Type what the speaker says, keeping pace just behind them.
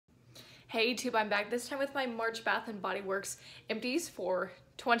Hey YouTube, I'm back this time with my March Bath & Body Works Empties for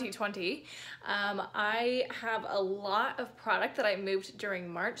 2020. I have a lot of product that I moved during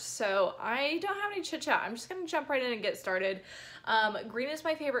March, so I don't have any chit chat. I'm just gonna jump right in and get started. Green is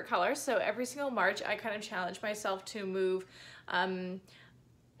my favorite color, so every single March I kind of challenge myself to move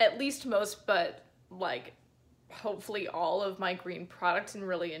at least most, but like hopefully all of my green products and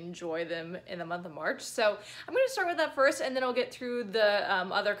really enjoy them in the month of March. So I'm going to start with that first, and then I'll get through the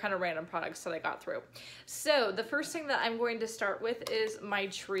other kind of random products that I got through. So the first thing that I'm going to start with is my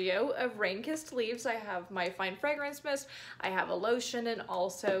trio of rain-kissed leaves. I have my fine fragrance mist, I have a lotion, and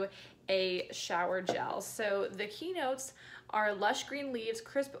also a shower gel. So the keynotes are lush green leaves,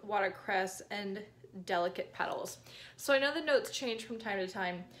 crisp watercress, and delicate petals. So I know the notes change from time to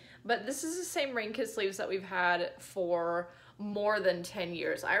time, but this is the same rain-kissed leaves that we've had for more than 10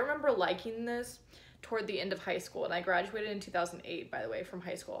 years. I remember liking this toward the end of high school, and I graduated in 2008, by the way, from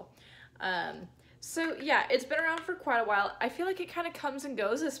high school. So yeah, it's been around for quite a while. I feel like it kind of comes and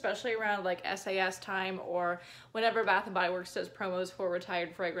goes, especially around like SAS time or whenever Bath & Body Works does promos for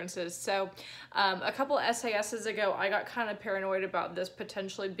retired fragrances. So a couple SASs ago, I got kind of paranoid about this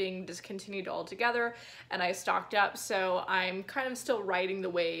potentially being discontinued altogether, and I stocked up. So I'm kind of still riding the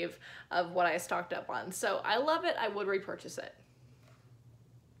wave of what I stocked up on. So I love it. I would repurchase it.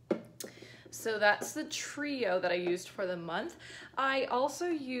 So that's the trio that I used for the month. I also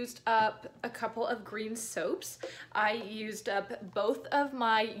used up a couple of green soaps. I used up both of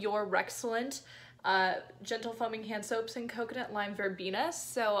my Your Rexcellent gentle foaming hand soaps in coconut lime verbena.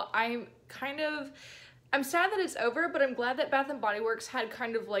 So I'm sad that it's over, but I'm glad that Bath & Body Works had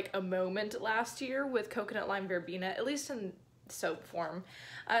kind of like a moment last year with coconut lime verbena, at least in soap form.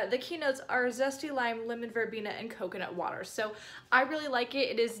 The keynotes are zesty lime, lemon verbena, and coconut water. So I really like it.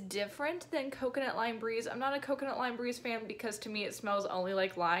 It is different than coconut lime breeze. I'm not a coconut lime breeze fan because to me it smells only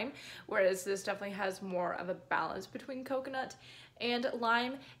like lime, whereas this definitely has more of a balance between coconut and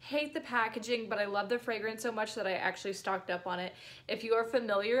lime. Hate the packaging, but I love the fragrance so much that I actually stocked up on it. If you are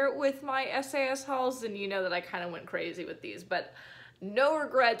familiar with my SAS hauls, then you know that I kind of went crazy with these, but no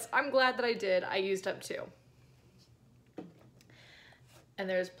regrets. I'm glad that I did. I used up two. And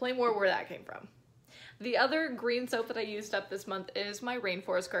there's plenty more where that came from. The other green soap that I used up this month is my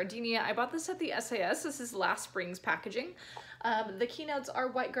Rainforest Gardenia. I bought this at the SAS. This is last spring's packaging. The keynotes are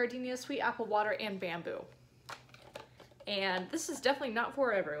white gardenia, sweet apple water, and bamboo. And this is definitely not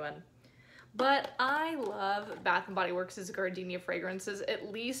for everyone. But I love Bath & Body Works' gardenia fragrances,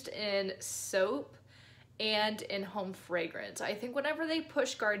 at least in soap and in home fragrance. I think whenever they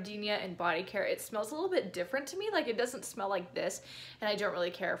push gardenia in body care, it smells a little bit different to me. Like it doesn't smell like this, and I don't really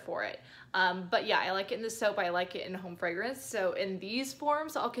care for it. But yeah, I like it in the soap, I like it in home fragrance. So in these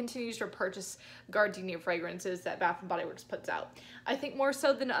forms, I'll continue to purchase gardenia fragrances that Bath & Body Works puts out. I think more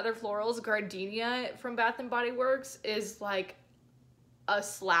so than other florals, gardenia from Bath & Body Works is like a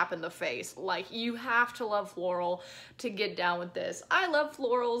slap in the face. Like, you have to love floral to get down with this. I love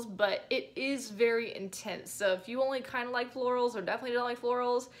florals, but it is very intense. So if you only kind of like florals or definitely don't like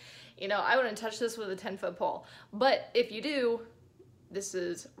florals, you know, I wouldn't touch this with a 10-foot pole. But if you do, this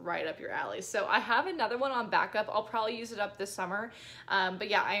is right up your alley. So I have another one on backup. I'll probably use it up this summer. But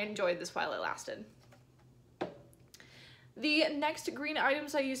yeah, I enjoyed this while it lasted. The next green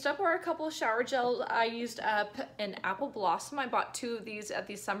items I used up are a couple of shower gels. I used up an Apple Blossom. I bought two of these at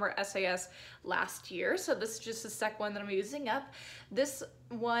the summer SAS last year, so this is just the second one that I'm using up. This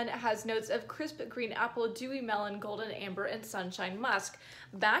one has notes of crisp green apple, dewy melon, golden amber, and sunshine musk.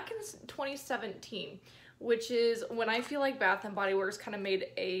 Back in 2017, which is when I feel like Bath & Body Works kind of made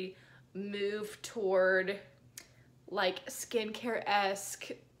a move toward like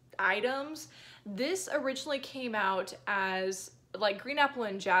skincare-esque items. This originally came out as like green apple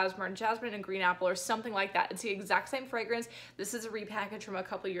and jasmine and green apple or something like that. It's the exact same fragrance. This is a repackage from a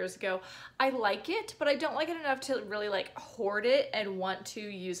couple years ago. I like it, but I don't like it enough to really like hoard it and want to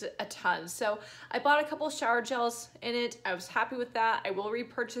use it a ton. So I bought a couple shower gels in it. I was happy with that. I will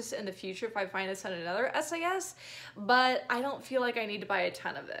repurchase in the future if I find this on another SAS, but I don't feel like I need to buy a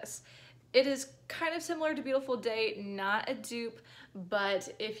ton of this. It is kind of similar to Beautiful Day, not a dupe,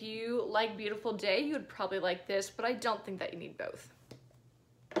 but if you like Beautiful Day, you would probably like this, but I don't think that you need both.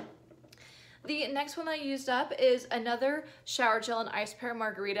 The next one I used up is another shower gel and ice pear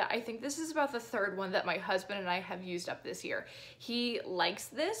margarita. I think this is about the third one that my husband and I have used up this year. He likes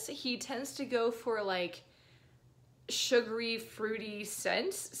this. He tends to go for like sugary, fruity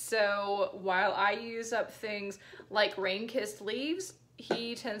scents. So while I use up things like rain-kissed leaves,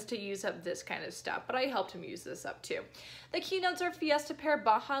 he tends to use up this kind of stuff, but I helped him use this up too. The keynotes are Fiesta Pear,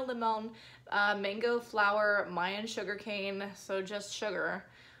 Baja Limon, Mango Flower, Mayan Sugarcane, so just sugar,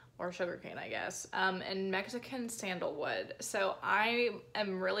 or sugarcane, I guess, and Mexican sandalwood. So I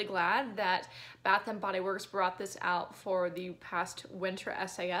am really glad that Bath and Body Works brought this out for the past winter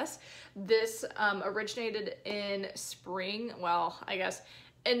SAS. This originated in spring, well, I guess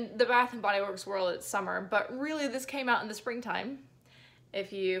in the Bath and Body Works world it's summer, but really this came out in the springtime,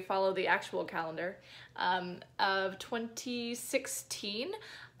 if you follow the actual calendar, of 2016.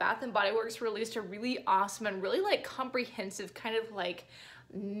 Bath and Body Works released a really awesome and really like comprehensive kind of like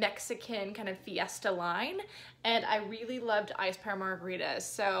Mexican kind of fiesta line, and I really loved ice pear margaritas.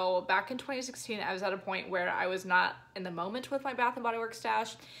 So back in 2016 I was at a point where I was not in the moment with my Bath and Body Works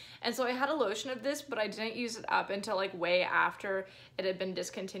stash, and so I had a lotion of this, but I didn't use it up until like way after it had been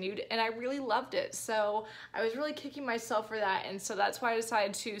discontinued, and I really loved it. So I was really kicking myself for that, and so that's why I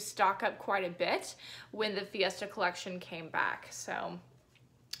decided to stock up quite a bit when the Fiesta collection came back. So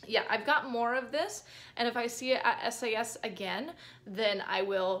yeah, I've got more of this, and if I see it at SAS again, then I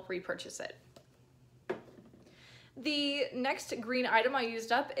will repurchase it. The next green item I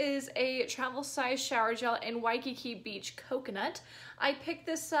used up is a travel size shower gel in Waikiki Beach Coconut. I picked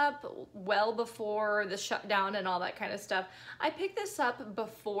this up well before the shutdown and all that kind of stuff. I picked this up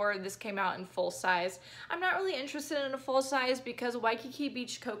before this came out in full size. I'm not really interested in a full size because Waikiki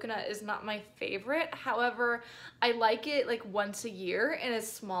Beach Coconut is not my favorite. However, I like it like once a year in a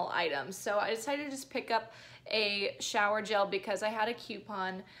small item. So I decided to just pick up a shower gel because I had a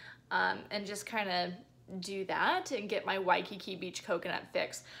coupon and just kind of do that and get my Waikiki Beach Coconut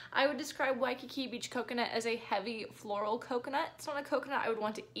fix. I would describe Waikiki Beach Coconut as a heavy floral coconut. It's not a coconut I would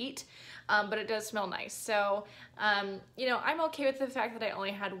want to eat, but it does smell nice. So, you know, I'm okay with the fact that I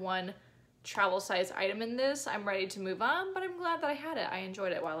only had one travel size item in this. I'm ready to move on, but I'm glad that I had it. I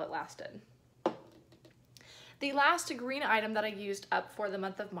enjoyed it while it lasted. The last green item that I used up for the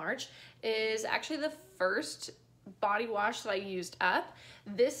month of March is actually the first body wash that I used up.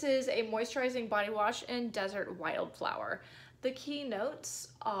 This is a moisturizing body wash in Desert Wildflower. The key notes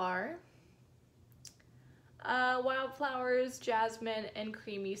are wildflowers, jasmine, and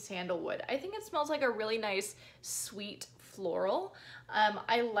creamy sandalwood. I think it smells like a really nice sweet floral.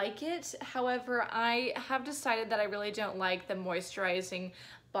 I like it. However, I have decided that I really don't like the moisturizing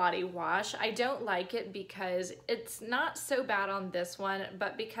body wash. I don't like it because it's not so bad on this one,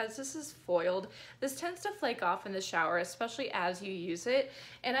 but because this is foiled, this tends to flake off in the shower, especially as you use it.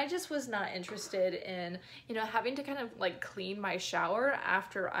 And I just was not interested in, you know, having to kind of like clean my shower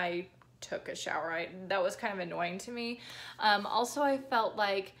after I took a shower. That was kind of annoying to me. Also, I felt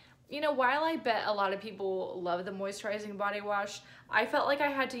like, you know, while I bet a lot of people love the moisturizing body wash, I felt like I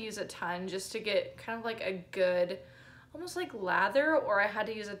had to use a ton just to get kind of like a good, almost like lather, or I had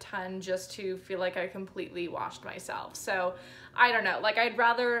to use a ton just to feel like I completely washed myself. So I don't know, like I'd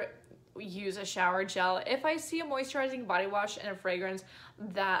rather use a shower gel. If I see a moisturizing body wash and a fragrance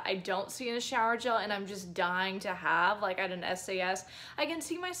that I don't see in a shower gel and I'm just dying to have, like at an SAS, I can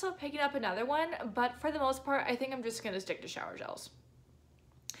see myself picking up another one, but for the most part, I think I'm just gonna stick to shower gels.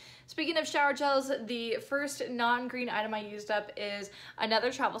 Speaking of shower gels, the first non-green item I used up is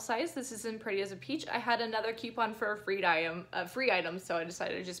another travel size. This is in Pretty as a Peach. I had another coupon for a free item, so I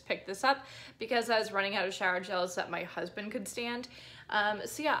decided to just pick this up because I was running out of shower gels that my husband could stand.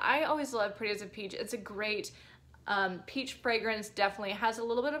 So yeah, I always love Pretty as a Peach. It's a great peach fragrance. Definitely has a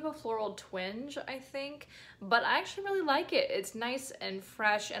little bit of a floral twinge, I think, but I actually really like it. It's nice and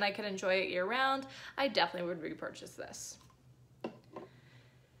fresh, and I can enjoy it year round. I definitely would repurchase this.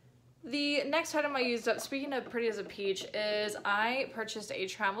 The next item I used up, speaking of Pretty as a Peach, is I purchased a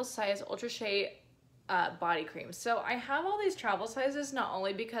travel size Ultra Shea body cream. So I have all these travel sizes not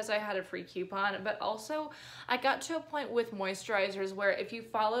only because I had a free coupon, but also I got to a point with moisturizers where if you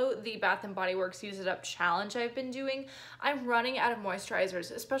follow the Bath and Body Works Use It Up challenge I've been doing, I'm running out of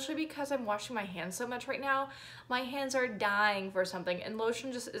moisturizers, especially because I'm washing my hands so much right now. My hands are dying for something and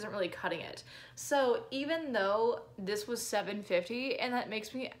lotion just isn't really cutting it. So even though this was $7.50, and that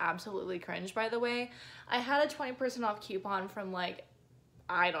makes me absolutely cringe, by the way, I had a 20% off coupon from like,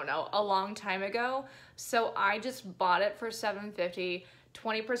 I don't know, a long time ago. So I just bought it for $7.50,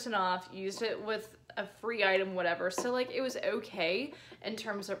 20% off, used it with a free item, whatever. So like it was okay in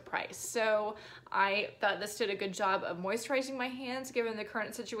terms of price. So I thought this did a good job of moisturizing my hands given the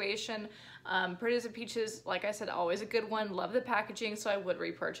current situation. Pretty as a Peach is, like I said, always a good one. Love the packaging, so I would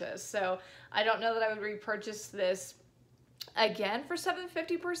repurchase. So I don't know that I would repurchase this again for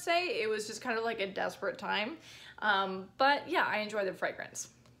 $7.50 per se. It was just kind of like a desperate time. But yeah, I enjoy the fragrance.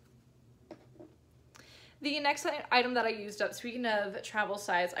 The next item that I used up, speaking of travel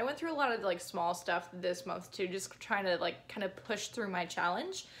size, I went through a lot of like small stuff this month too, just trying to like kind of push through my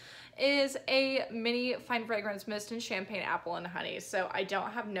challenge. is a mini fine fragrance mist in champagne, apple, and honey. So I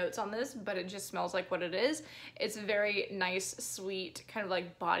don't have notes on this, but it just smells like what it is. It's very nice, sweet, kind of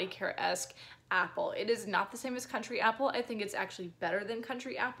like body care-esque apple. It is not the same as country apple. I think it's actually better than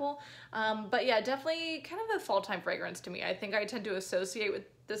country apple. But yeah, definitely kind of a fall time fragrance to me. I think I tend to associate with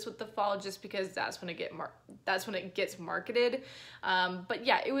this with the fall just because that's when it gets marketed. But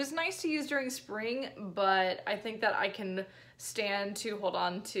yeah, it was nice to use during spring, but I think that I can stand to hold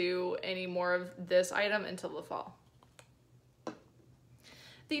on to any more of this item until the fall.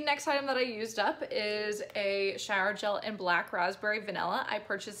 The next item that I used up is a shower gel in black raspberry vanilla. I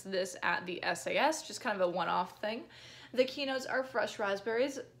purchased this at the SAS, just kind of a one-off thing. The keynotes are fresh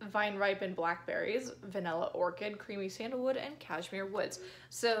raspberries, vine ripened blackberries, vanilla orchid, creamy sandalwood, and cashmere woods.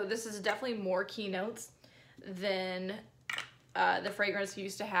 So this is definitely more keynotes than the fragrance you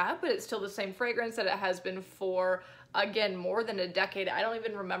used to have, but it's still the same fragrance that it has been for, again, more than a decade. I don't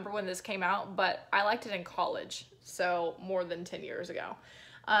even remember when this came out, but I liked it in college, so more than 10 years ago.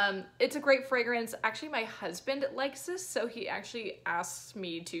 It's a great fragrance. Actually, my husband likes this, so he actually asks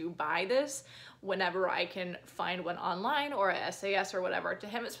me to buy this whenever I can find one online or at SAS or whatever. To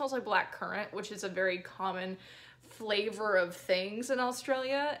him, it smells like black currant, which is a very common flavor of things in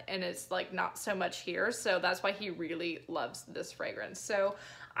Australia, and it's like not so much here, so that's why he really loves this fragrance. So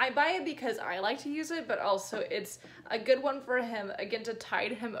I buy it because I like to use it, but also it's a good one for him, again, to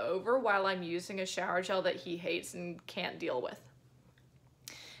tide him over while I'm using a shower gel that he hates and can't deal with.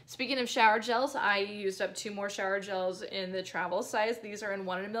 Speaking of shower gels, I used up 2 more shower gels in the travel size. These are in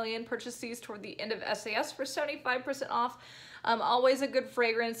 1 in a million. Purchased these toward the end of SAS for 75% off. Always a good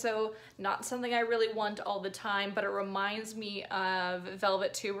fragrance, so not something I really want all the time, but it reminds me of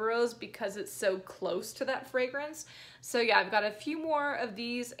Velvet Tuberose because it's so close to that fragrance. So yeah, I've got a few more of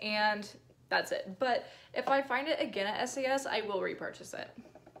these and that's it. But if I find it again at SAS, I will repurchase it.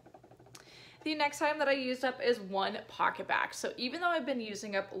 The next item that I used up is 1 PocketBac. So even though I've been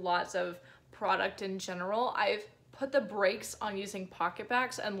using up lots of product in general, I've put the brakes on using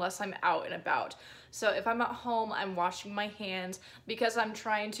PocketBacs unless I'm out and about. So if I'm at home, I'm washing my hands because I'm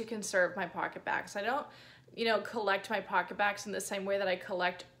trying to conserve my PocketBacs. I don't, collect my PocketBacs in the same way that I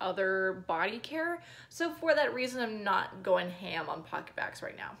collect other body care. So for that reason, I'm not going ham on PocketBacs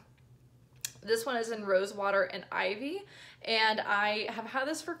right now. This one is in Rosewater and Ivy, and I have had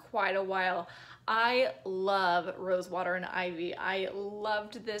this for quite a while. I love Rosewater and Ivy. I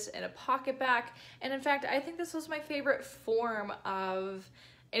loved this in a PocketBac, and in fact, I think this was my favorite form of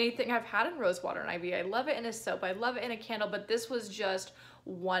anything I've had in Rosewater and Ivy. I love it in a soap, I love it in a candle, but this was just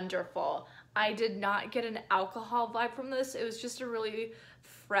wonderful. I did not get an alcohol vibe from this. It was just a really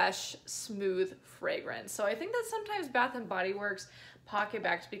fresh, smooth fragrance. So I think that sometimes Bath & Body Works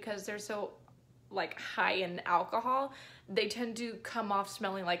PocketBacs, because they're so high in alcohol, they tend to come off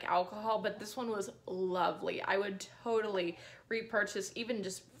smelling like alcohol, but this one was lovely. I would totally repurchase even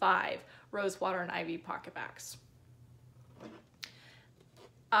just 5 Rosewater and Ivy PocketBacs.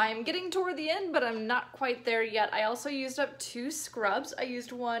 I'm getting toward the end, but I'm not quite there yet. I also used up 2 scrubs. I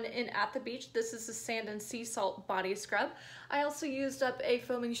used one in At the Beach. This is the Sand and Sea Salt Body Scrub. I also used up a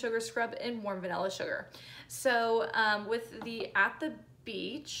foaming sugar scrub in Warm Vanilla Sugar. So with the At the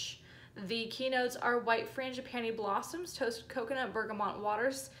Beach, the keynotes are White Frangipani Blossoms, Toasted Coconut, Bergamot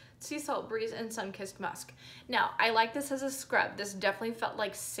Waters, Sea Salt Breeze, and Sun-Kissed Musk. Now, I like this as a scrub. This definitely felt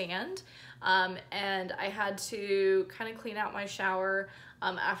like sand, and I had to kind of clean out my shower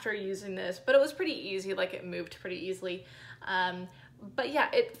after using this, but it was pretty easy, it moved pretty easily. But yeah,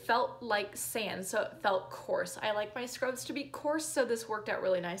 it felt like sand, so it felt coarse. I like my scrubs to be coarse, so this worked out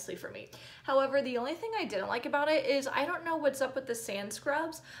really nicely for me. However, the only thing I didn't like about it is I don't know what's up with the sand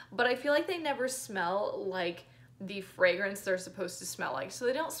scrubs, but I feel like they never smell like the fragrance they're supposed to smell like. So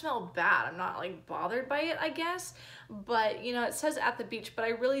they don't smell bad. I'm not bothered by it, I guess. But it says At the Beach, but I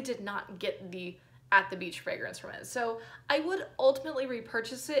really did not get the At the Beach fragrance from it. So I would ultimately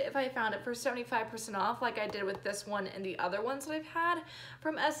repurchase it if I found it for 75% off like I did with this one and the other ones that I've had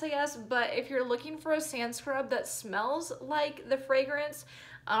from SAS. But if you're looking for a sand scrub that smells like the fragrance,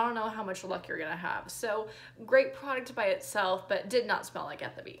 I don't know how much luck you're gonna have. So great product by itself, but did not smell like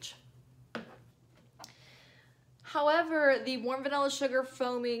At the Beach. However, the Warm Vanilla Sugar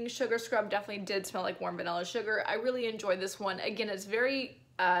Foaming Sugar Scrub definitely did smell like Warm Vanilla Sugar. I really enjoyed this one. Again, it's very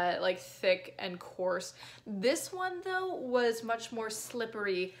like thick and coarse. This one though was much more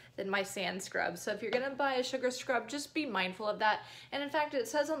slippery than my sand scrub. So if you're gonna buy a sugar scrub, just be mindful of that. And in fact, it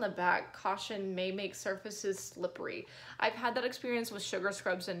says on the back, caution may make surfaces slippery. I've had that experience with sugar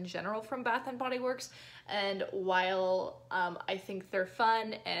scrubs in general from Bath and Body Works. And while I think they're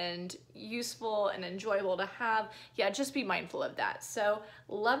fun and useful and enjoyable to have, yeah, just be mindful of that. So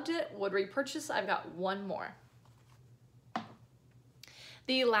loved it, would repurchase. I've got one more.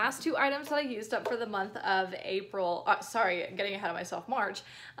 The last two items that I used up for the month of April, sorry, getting ahead of myself, March,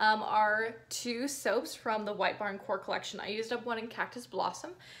 are two soaps from the White Barn Core collection. I used up one in Cactus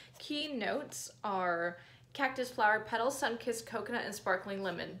Blossom. Key notes are Cactus Flower Petals, Sun-Kissed Coconut, and Sparkling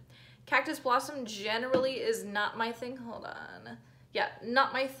Lemon. Cactus Blossom generally is not my thing. Hold on. Yeah,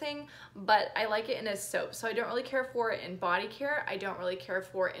 not my thing, but I like it in a soap. So I don't really care for it in body care. I don't really care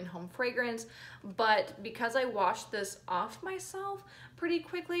for it in home fragrance, but because I washed this off myself pretty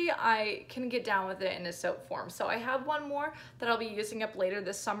quickly, I can get down with it in a soap form. So I have one more that I'll be using up later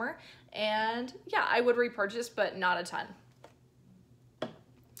this summer. And yeah, I would repurchase, but not a ton.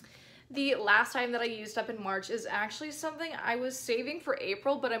 The last time that I used up in March is actually something I was saving for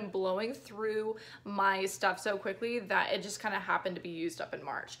April, but I'm blowing through my stuff so quickly that it just kind of happened to be used up in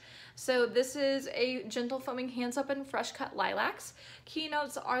March. So this is a Gentle Foaming Hand Soap in Fresh Cut Lilacs.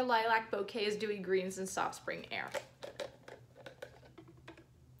 Keynotes are lilac bouquets, dewy greens, and soft spring air.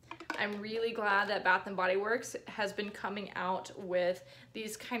 I'm really glad that Bath and Body Works has been coming out with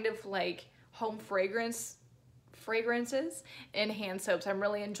these kind of like home fragrances and hand soaps. I'm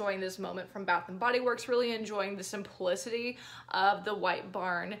really enjoying this moment from Bath and Body Works, really enjoying the simplicity of the White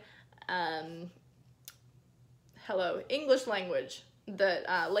Barn, English language,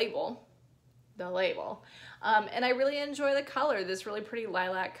 the label. And I really enjoy the color, this really pretty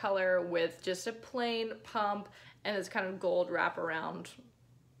lilac color with just a plain pump and this kind of gold wraparound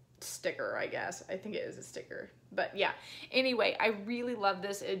sticker, I guess. I think it is a sticker, but yeah. Anyway, I really love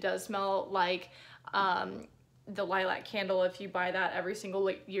this. It does smell like the lilac candle if you buy that every single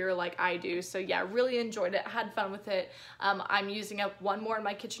year like I do. So yeah, really enjoyed it, had fun with it. I'm using up one more in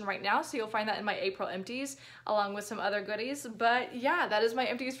my kitchen right now, so you'll find that in my April empties along with some other goodies. But yeah, that is my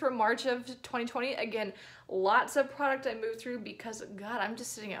empties for March of 2020. Again, lots of product I moved through because God, I'm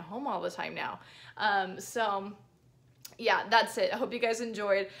just sitting at home all the time now. So yeah, that's it. I hope you guys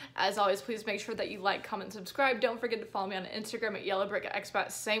enjoyed. As always, please make sure that you like, comment, subscribe. Don't forget to follow me on Instagram at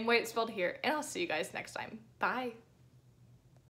yellowbrickexpat, same way it's spelled here, and I'll see you guys next time. Bye.